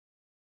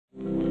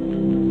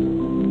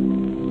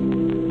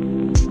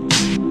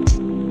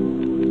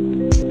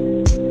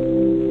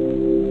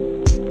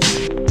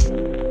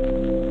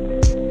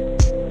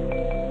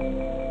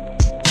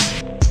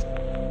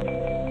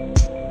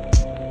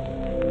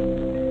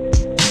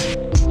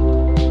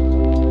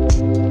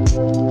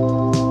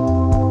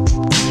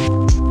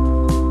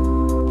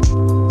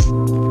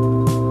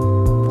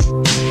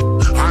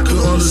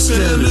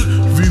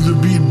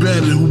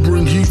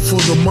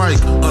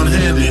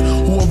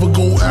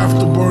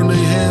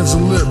hands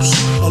and lips.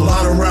 A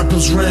lot of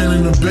rappers ran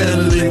and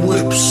abandoned their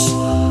whips.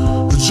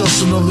 It's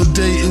just another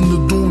day in the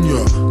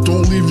dunya.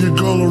 Don't leave your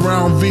girl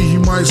around V, he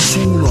might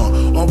sooner.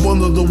 Up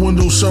under the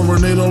window,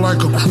 serenade her like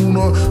a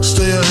crooner.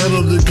 Stay ahead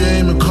of the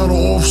game and cut her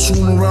off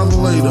sooner rather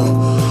later.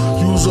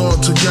 Use her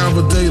to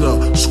gather data.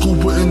 Scoop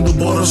her in the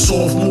butter,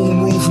 soft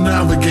moonroof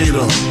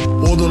navigator.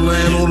 Or the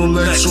land, or the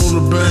Lex, or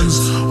the Benz.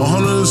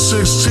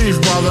 116th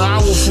by the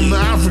hour from the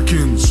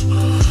Africans.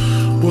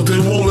 But they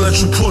won't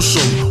let you push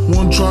them.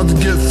 One tried to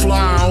get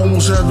fly, I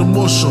almost had to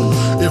mush him.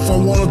 If I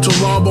wanted to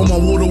rob him, I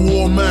would've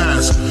wore a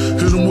mask.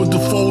 Hit him with the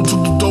fold,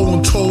 took the dough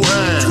and told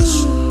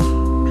ass.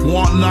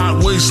 Want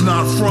not, waist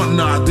not, front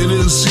not. They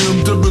didn't see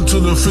him dip into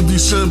the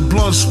 50-cent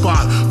blunt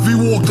spot. V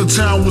walked the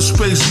town with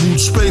space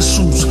boots, space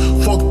suits.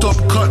 Fucked up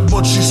cut,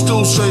 but she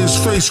still say his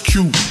face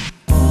cute.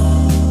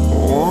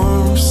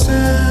 Warm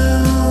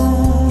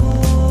sound,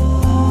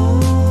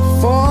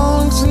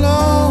 falling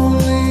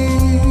slowly.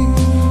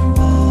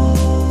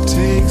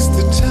 Takes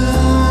the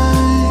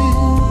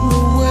time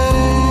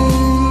away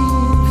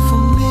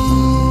from me.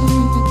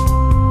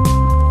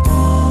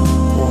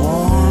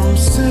 Warm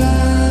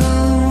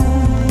sound,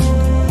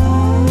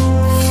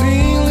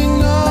 feeling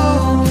no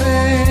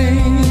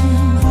pain.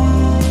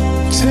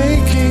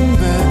 Taking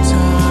the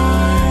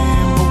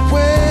time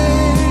away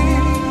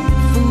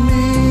from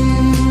me.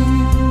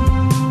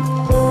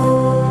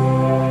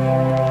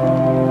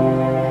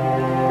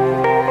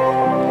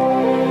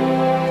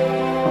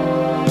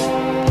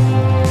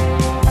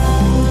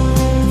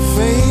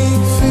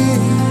 Fake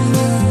feeling,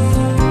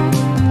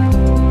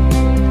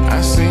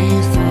 I see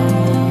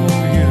through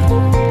you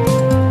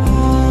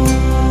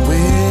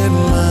with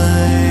my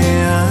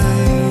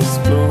eyes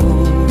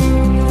closed.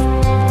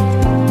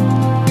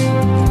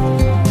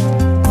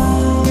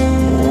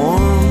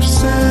 Warm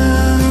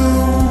sound,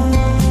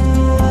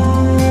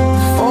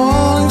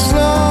 falling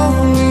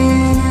slowly.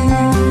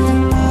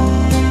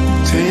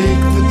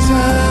 Take the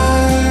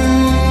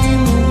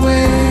time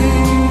away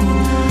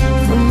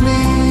from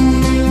me.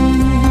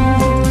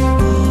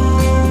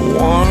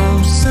 Warm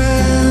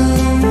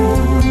sound,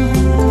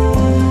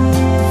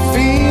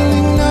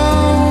 feeling no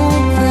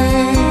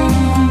pain.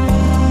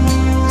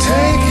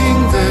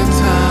 Taking the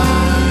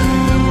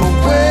time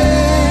away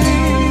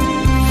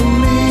from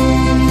me.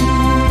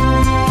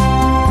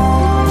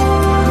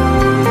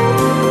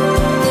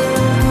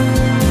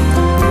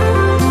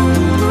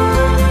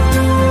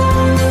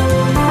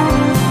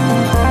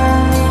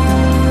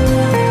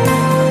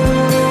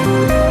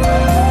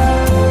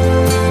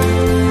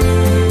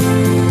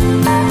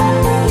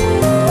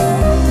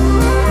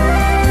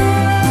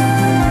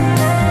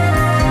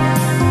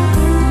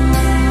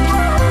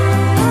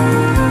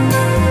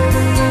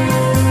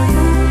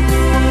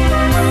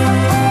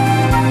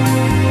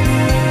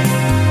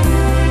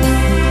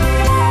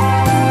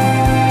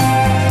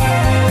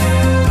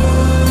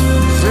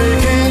 They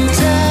can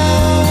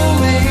tell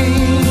me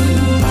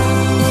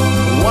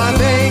what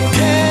they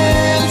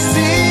can't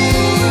see,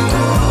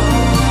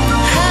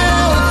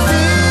 how it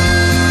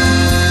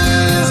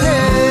feels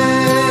here.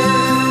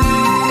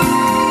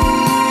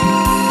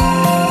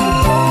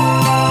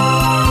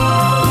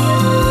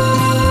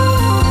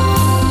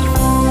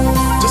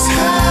 Just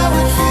how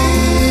it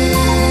feels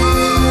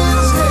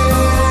here. Just how it feels here.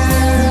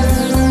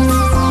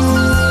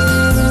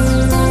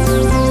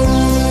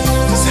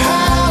 Just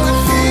how it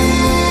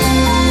feels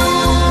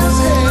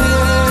here.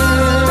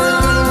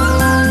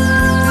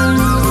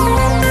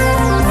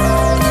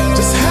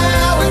 Just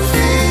how it feels here. It's how it feels here. It's how it feels. It's how it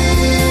feels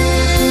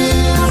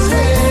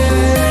here.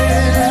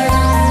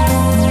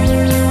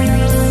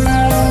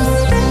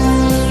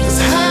 It's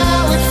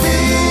how it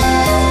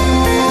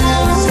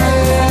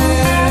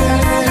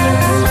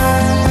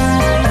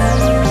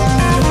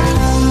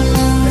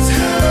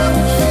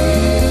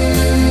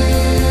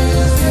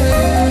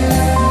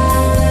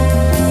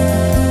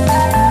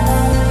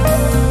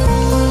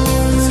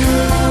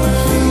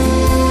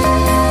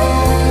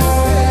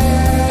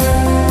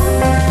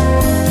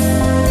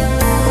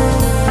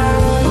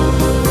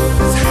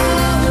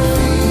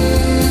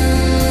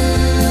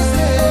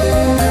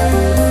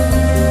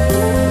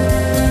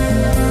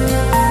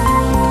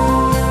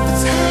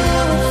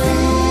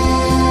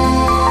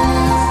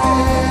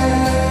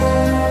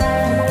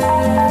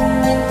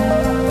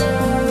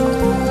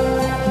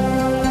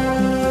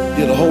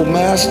Yeah, the whole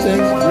mass thing,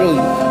 really.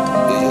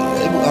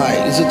 Alright,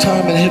 there's a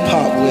time in hip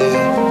hop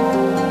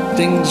where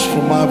things,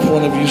 from my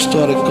point of view,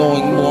 started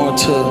going more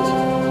to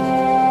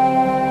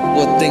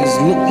what things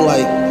look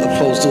like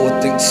opposed to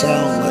what things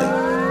sound like.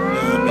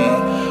 You know what I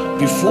mean?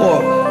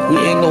 Before, we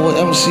ain't know what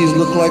MCs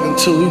look like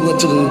until we went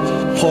to the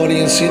party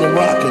and seen them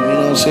rocking, you know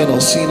what I'm saying?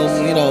 Or seen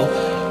them, you know,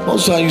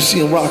 most of the time you see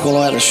them rock on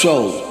at a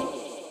show.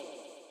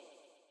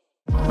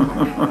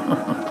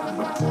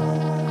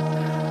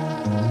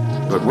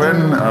 But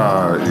when,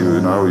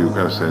 you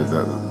guys said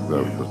that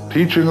the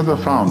teaching of the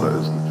founder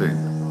is the thing.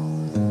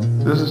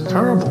 This is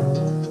terrible.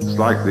 It's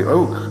like the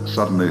oak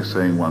suddenly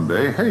saying one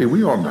day, hey,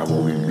 we oughtn't have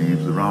all these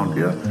leaves around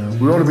here.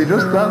 We ought to be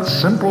just that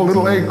simple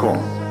little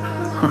acorn.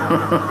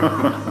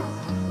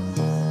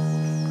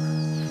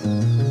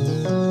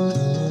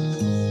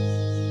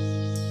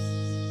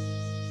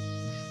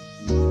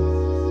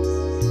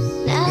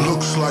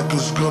 like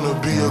it's gonna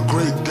be a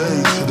great day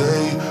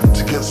today.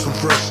 To get some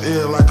fresh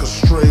air like a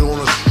stray on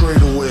a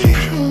straightaway.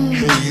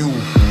 Hey you,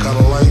 got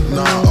a light?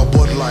 Nah, a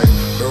Bud Light.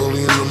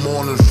 Early in the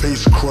morning,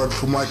 face crud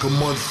from like a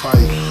mud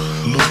fight.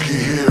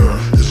 Looky here,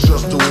 it's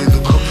just the way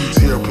the cookies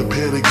here.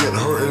 Prepare to get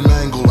hurt and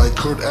mangled like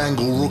Kurt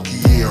Angle rookie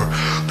year.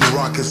 The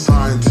rocket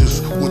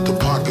scientist with the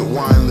pocket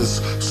wineless.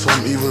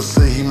 Some even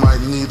say he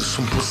might need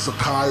some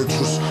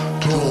psychiatrist.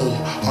 Doom,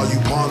 are you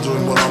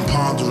pondering what I'm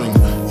pondering?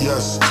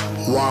 Yes,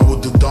 why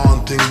would the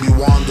darn thing be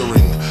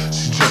wandering?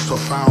 She's just a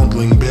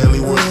foundling, barely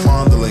worth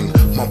fondling.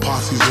 My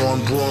posse's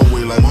on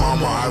Broadway like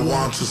mama, I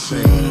want to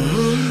sing.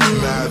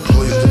 Mad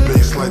plays the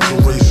bass like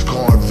the race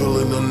card.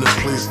 Villain in the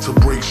place to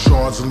break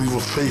shards and leave a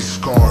face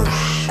scarred.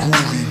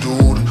 Groovy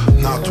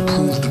dude, not to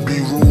prove to be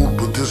rude,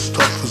 but this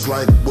stuff is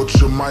like what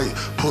you might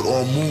put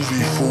on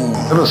movie food.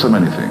 There are so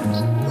many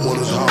things. What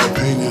is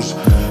jalapenos?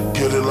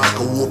 Get it like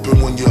a whooping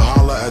when you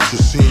holler at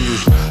your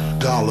seniors.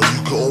 Dollar,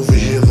 you can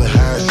overhear the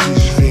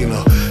hashish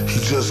fina. He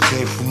just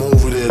came from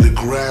over there, the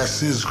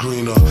grass is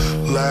greener.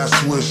 Last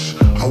wish,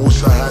 I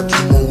wish I had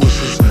 2 more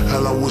wishes.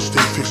 And I wish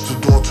they fixed the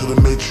door to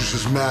the matrix,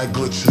 it's mad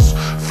glitches.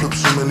 Flip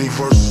so many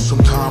verses,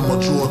 sometime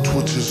my jaw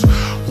twitches.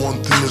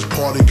 One thing this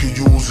party could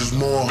use is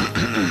more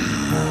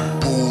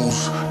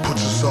booze. Put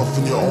yourself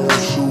in your own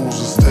shoes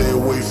and stay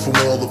away from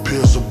all the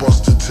pairs of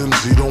busted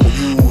Tims he don't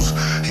use.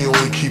 He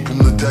only keep them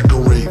to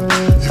decorate.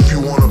 If you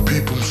wanna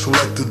peep him,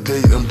 select a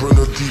date and bring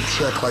a deep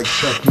check like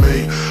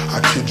checkmate. I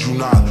kid you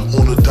not,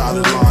 on a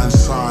dotted line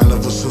sign.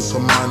 Ever since a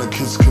minor,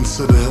 kids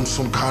consider him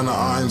some kind of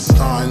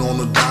Einstein on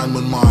a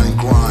diamond mine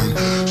grind.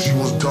 She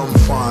was dumb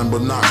fine,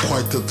 but not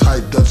quite the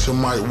type that you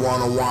might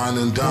wanna wine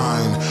and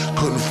dine.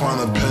 Couldn't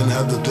find a pen,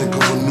 had to think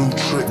of a new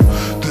trick.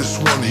 This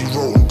one he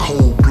wrote in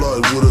cold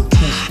blood with a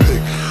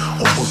toothpick.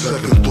 On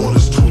second thought,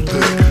 it's too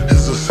thick.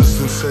 His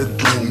assistant said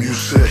doom, you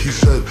said, he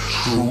said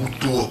true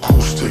through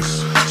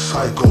acoustics.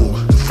 Psycho,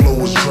 the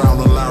flow is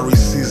drowning Larry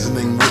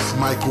seasoning. With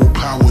micro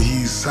power,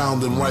 he's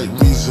sounding right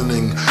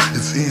reasoning.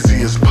 It's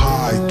easy as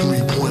pie,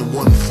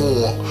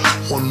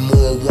 3.14. One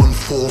more, one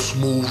false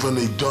move and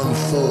they done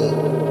for.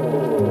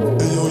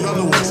 Hey yo, y'all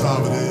know what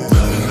time it is.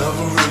 It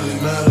never really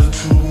mattered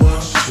too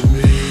much to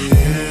me.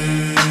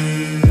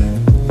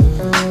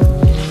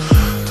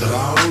 That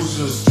I was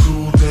just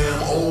too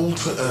damn old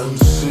to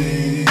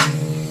MC.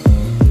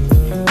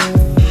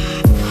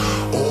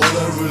 All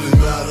that really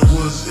mattered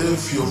was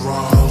if your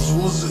rhymes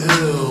was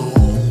ill.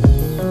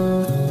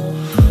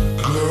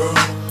 Girl,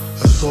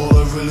 that's all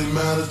that really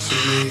mattered to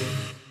me.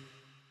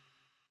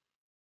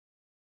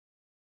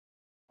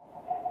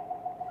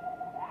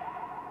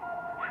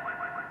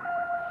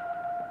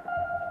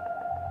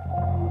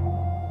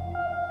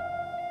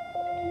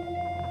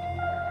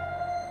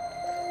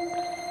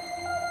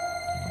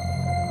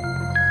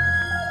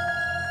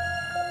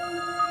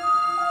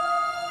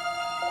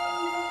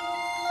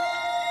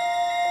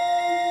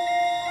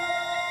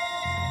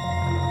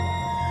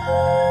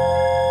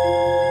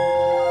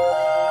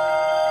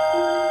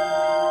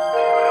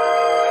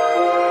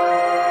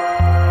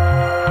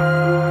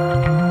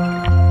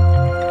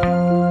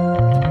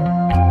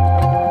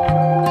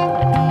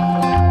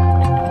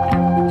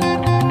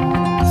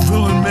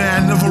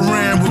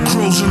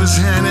 In his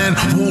hand and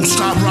won't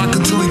stop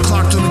rocking till he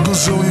clocked in a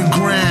gazillion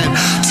grand.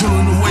 Till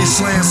in the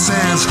wasteland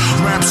sands,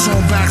 raps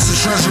on backs and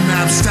treasure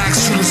maps,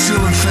 stacks to the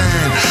ceiling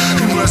fan.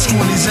 He rests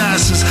on these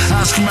ashes,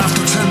 ask him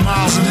after 10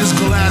 miles in his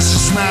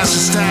galoshes, smash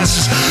his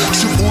stashes.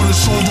 Chip on his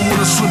shoulder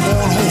with a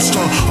slip-on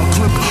holster, a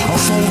clip, a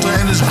folder,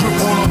 and his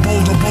grip on a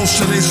boulder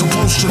bolster. They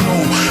supposed to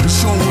know his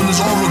soul in his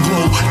aura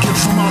glow. Get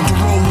from out the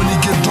road when he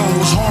get dough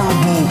was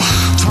horrible.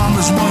 Time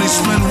is money,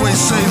 spend,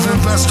 waste, save,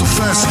 invest, or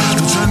fest.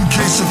 The 10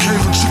 case of cave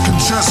and chicken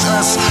chest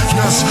S.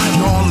 Yes,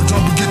 y'all the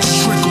double get your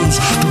trickles.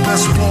 The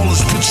best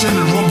ballers pitch in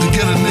and rub to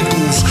get a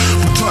nickels.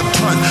 But tut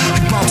tut,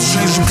 he bout to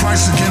change the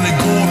price again and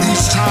go up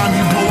each time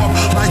he blow up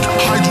like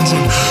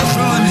hydrogen.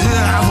 Villain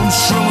here, have him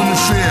shrilling in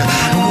fear.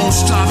 And won't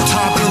stop,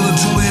 top ill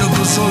until he a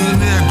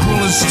Gazzillionaire,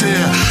 grill and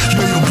stare.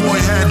 Yeah, your boy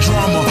had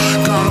drama,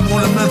 got him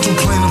on a mental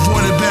plane,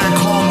 avoided bad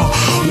karma.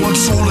 One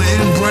solar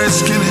inbred,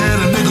 skinhead,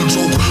 a nigga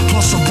joke.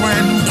 Plus a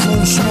brand new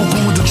chrome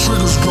smoking with the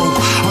triggers broke.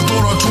 I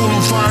thought I told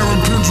him fire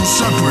and pins were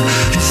separate.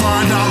 He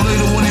find out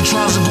later when he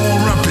tries to go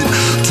and rep it.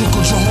 Took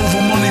a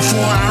Jehovah money for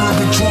an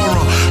Arabic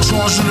Torah.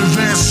 Charged in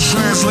advance,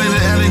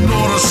 translated and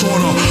ignored us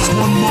order.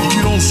 One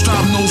monkey don't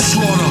stop, no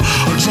slaughter.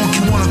 A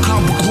junkie want a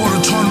cop a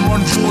quarter-ton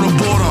run for the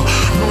border.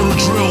 Know the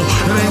drill,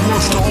 it ain't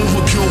worth the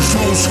overkill.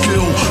 Flow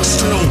skill,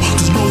 still,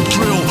 there's no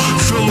thrill.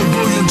 Fill a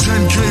billion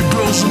 10K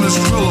bills in this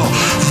pillar.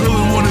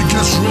 Villain when it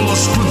gets realer,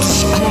 split the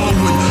skrilla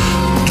with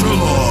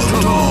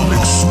Dilla,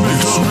 mix, do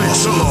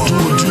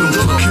a deal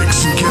for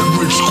kicks and get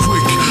rich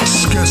quick.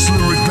 Sketch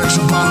lyric, bet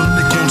you about a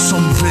nick on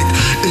some Vic.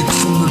 Ick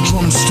from the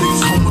drumstick,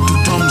 come with the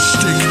dumb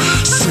stick.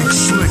 Sick,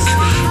 slick,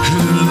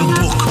 hidden in a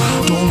book.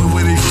 The only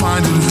way they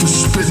find it if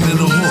it's spitting in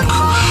a hook.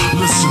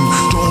 Listen,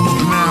 don't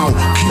look now,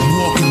 keep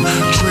walking.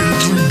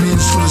 Traded 3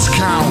 beans for this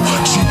cow.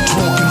 Cheap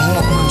talking,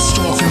 Hawkman,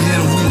 stalking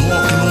here, we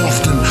hawking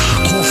often.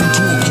 Coughing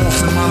to a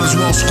coffin, might as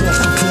well scoff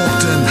the pork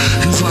then.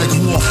 He's like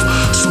Wolf,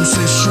 some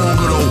say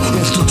stronger though.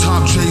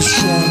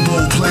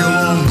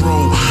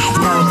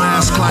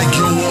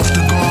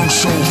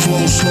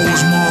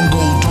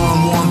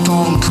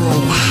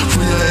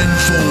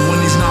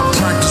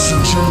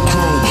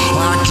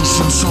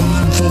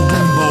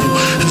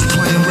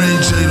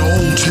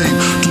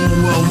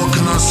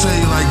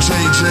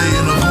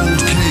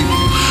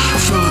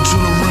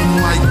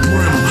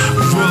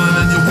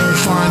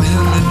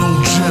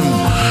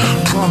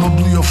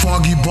 Probably a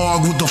foggy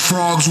bog with the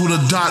frogs with a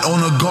dot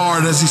on a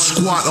guard as he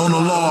squat on a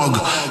log.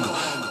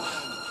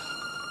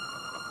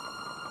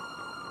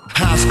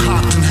 Half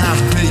cocked and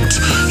half baked.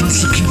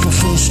 Used to keep a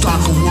full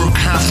stock of work,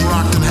 half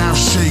rocked and half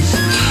shaped.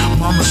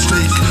 My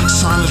mistake,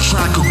 sign a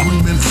track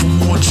agreement for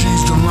more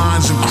cheese than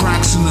lines and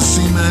cracks in the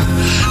cement.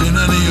 In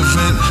any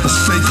event, it's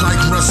fake like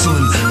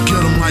wrestling. Get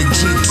 'em like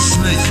Jake the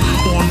Snake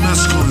on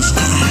mescalines.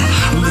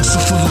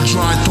 Elixir for the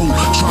dry throat,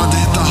 tried to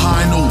hit the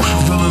high note.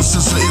 Villain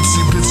since the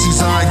itsy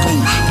bitsy's eye go.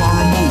 By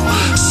remote,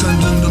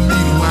 sending the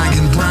meat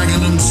wagon,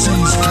 bragging them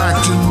seeds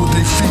packed in with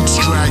their feet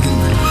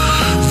dragging.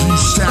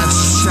 These stats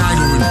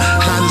staggering.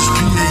 Had his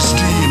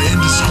PhD in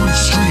indiscreet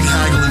street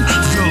haggling.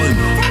 Villain,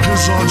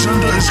 his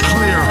agenda is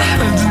clear.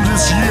 Ending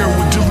this year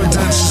with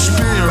dividends to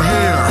spare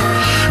here.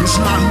 It's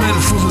not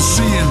meant for the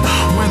seeing.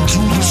 Went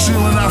through the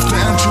ceiling after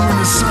entering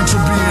the center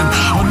being.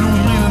 A new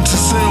meaning to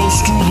sales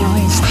through the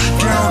roof.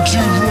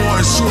 Guaranteed raw,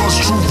 it's yours,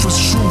 truth is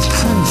truth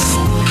proof.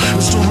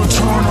 It's the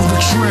return of the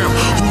tramp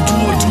who do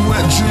a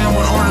duet jam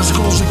when Ernest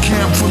goes to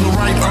camp for the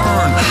right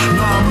earn.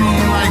 Nah, I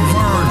mean like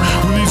Vern.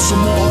 We need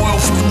some more oil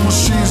for the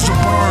machines to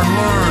burn.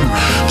 Learn.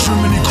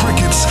 Jiminy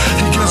crickets.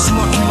 He gets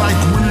lucky like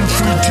winning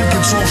free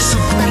tickets off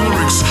sickly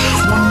lyrics.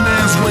 One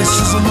man's waste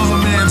is another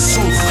man's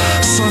soap.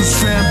 Son's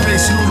fan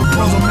base know the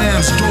brother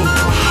man's dope.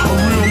 A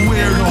real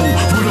weirdo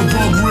with a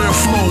bug rear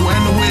flow.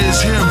 And the way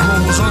his hair grow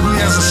was ugly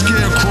as a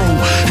scarecrow.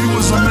 He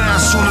was a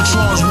mass so the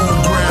charge won't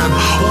grab.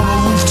 On a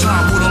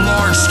rooftop with a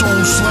large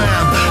stone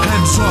slab.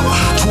 Heads up,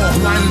 talk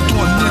light and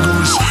thought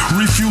niggerish.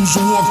 Refused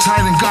to walk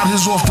tight and got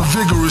his off the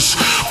vigorous.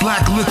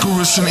 Black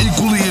licorice and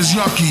equally as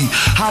yucky.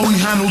 How he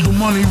handled the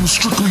money was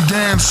strictly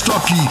Dan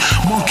Stucky.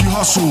 Monkey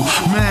hustle,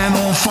 man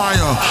on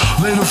fire.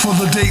 Later for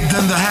the date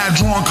than the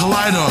Hadron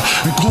Collider.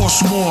 It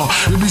costs more,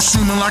 it be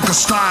seeming like a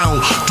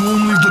style.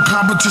 Doom leave the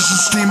competition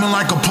steaming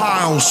like a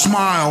pile.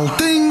 Smile,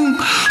 ding,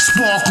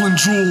 sparkling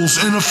jewels.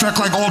 In effect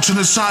like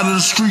alternate side of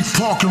the street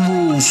parking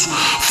rules.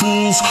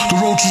 Fools, the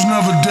roach was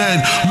never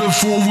dead. Live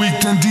for a week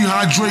then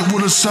dehydrate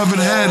with a severed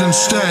head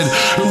instead.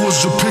 It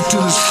was depicted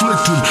as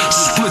flicted,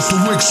 split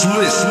the wicks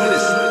lit.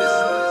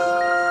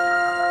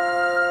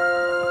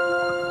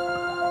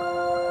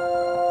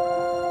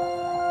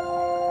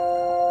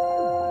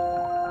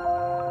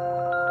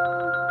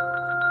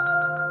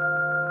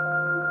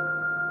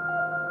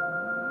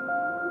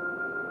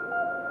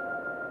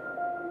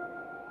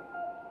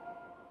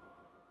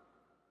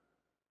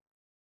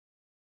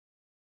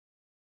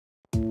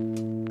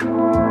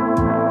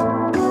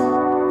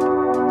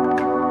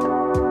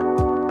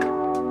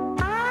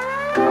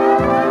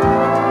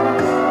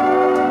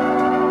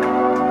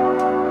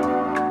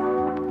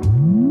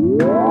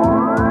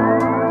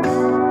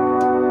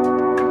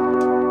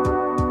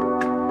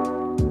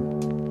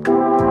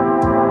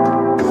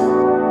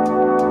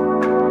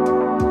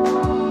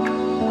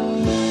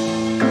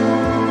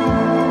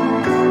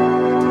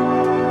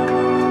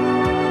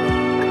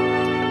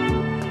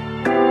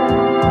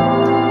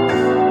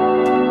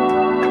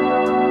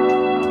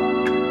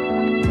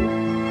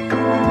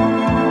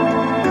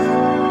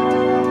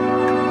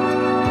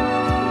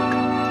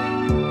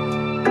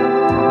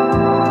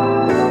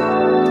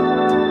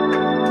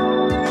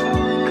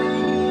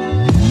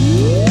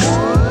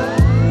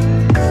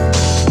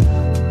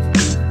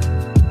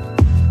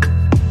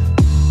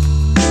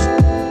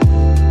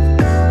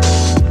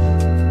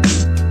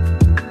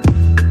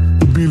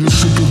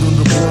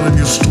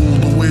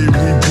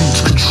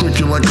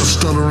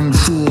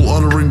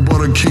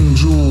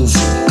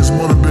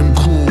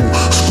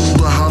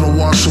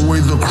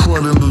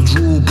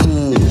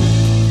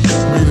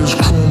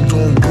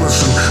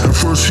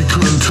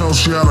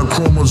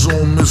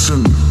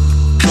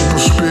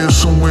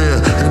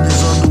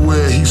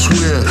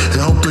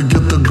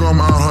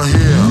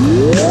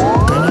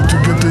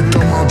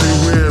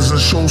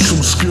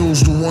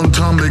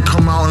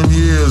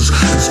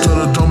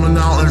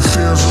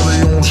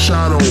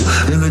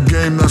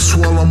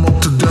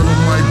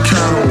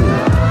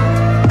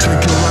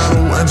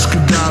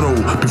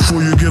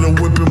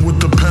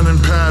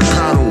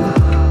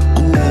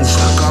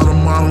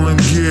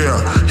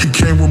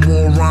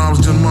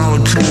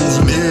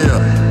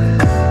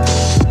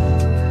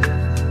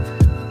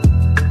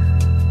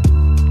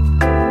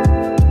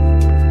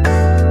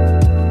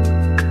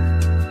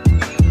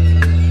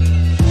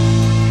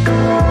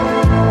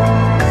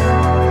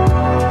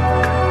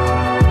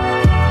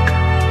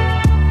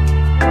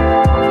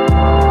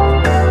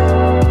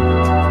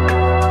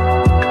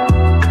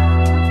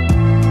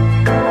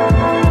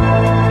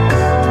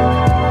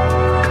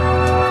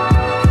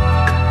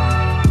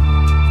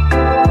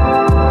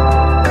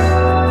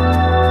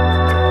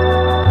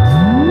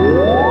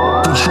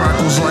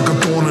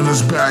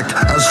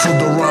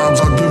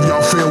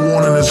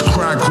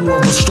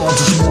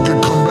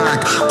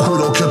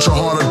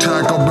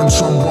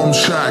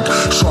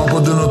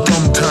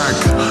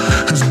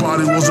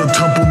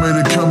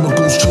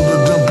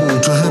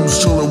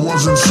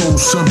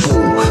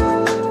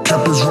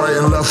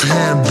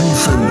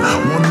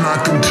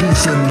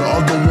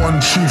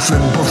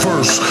 But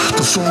first,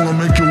 the song will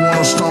make you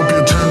wanna stomp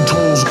your 10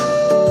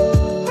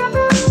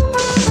 toes.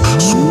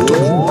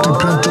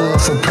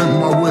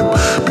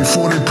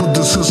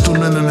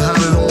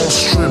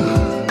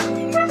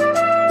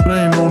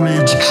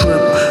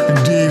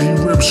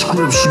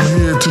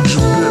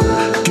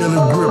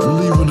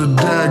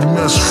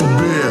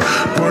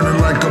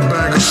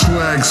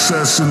 swag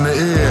sets in the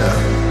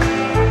air.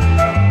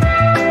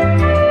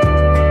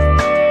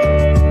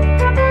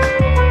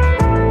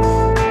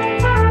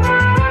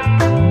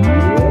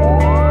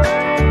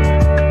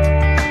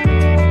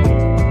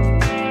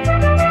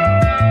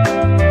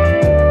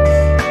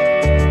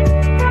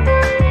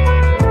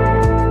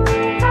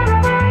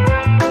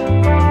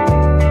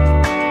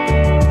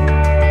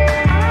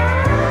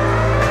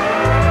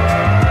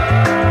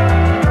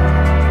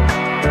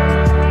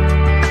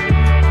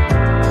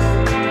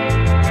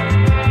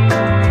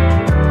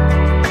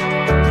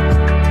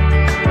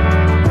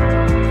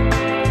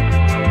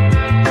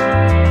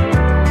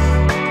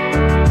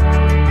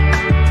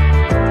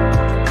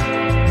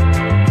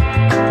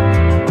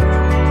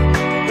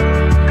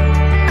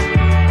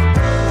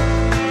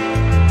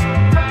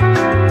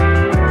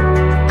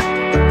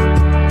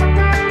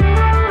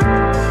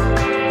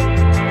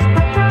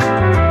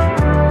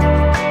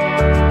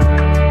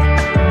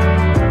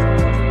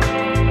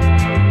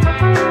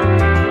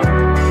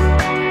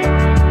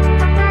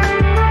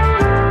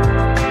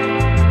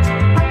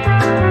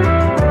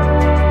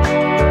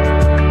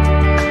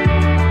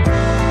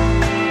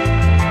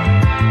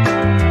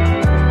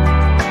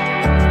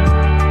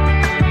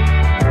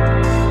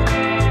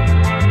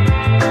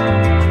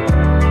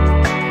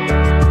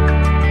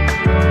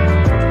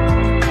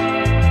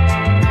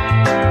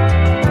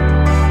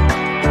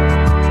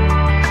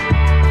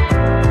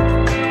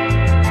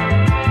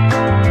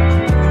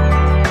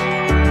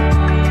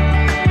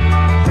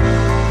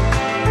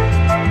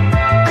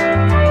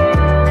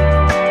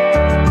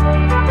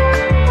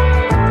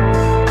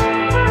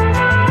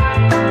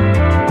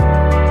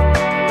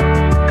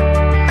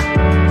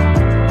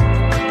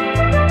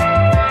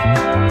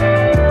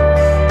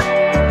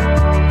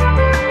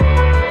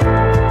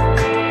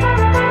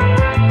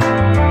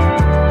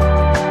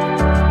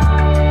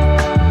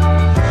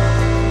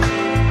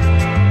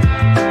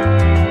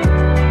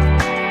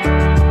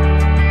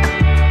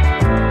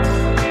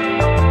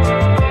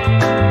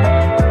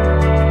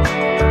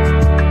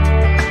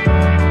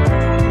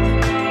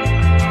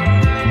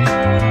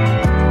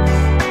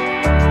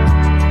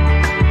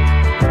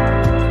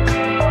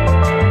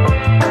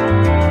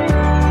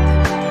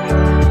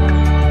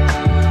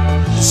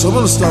 Some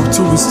of the stuff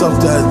too is stuff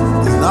that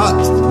is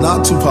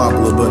not too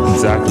popular, but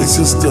exactly. It's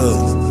just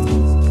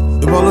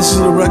if I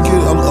listen to the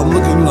record, I'm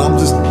looking, I'm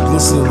just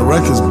listening to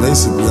records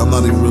basically. I'm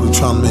not even really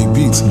trying to make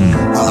beats.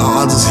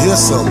 I just hear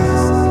something,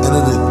 and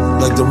then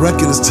like the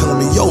record is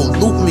telling me, "Yo,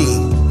 loop me,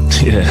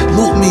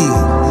 loop me."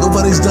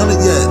 Nobody's done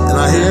it yet, and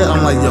I hear it,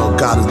 I'm like, "Yo,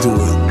 gotta do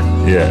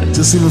it." Yeah.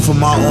 Just even for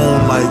my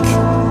own like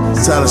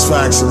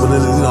satisfaction, but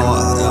then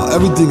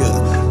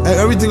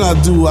everything I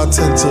do, I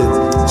tend to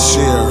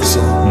share,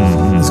 so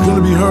it's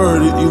gonna be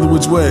heard either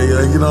which way,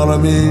 like, you know what I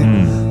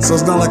mean? So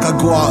it's not like I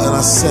go out and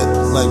I set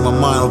like my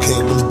mind, okay,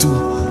 I'm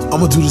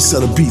gonna do this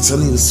set of beats, I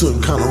need a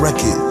certain kind of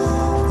record,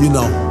 you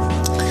know.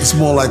 It's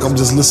more like I'm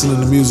just listening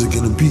to music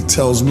and the beat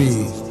tells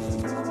me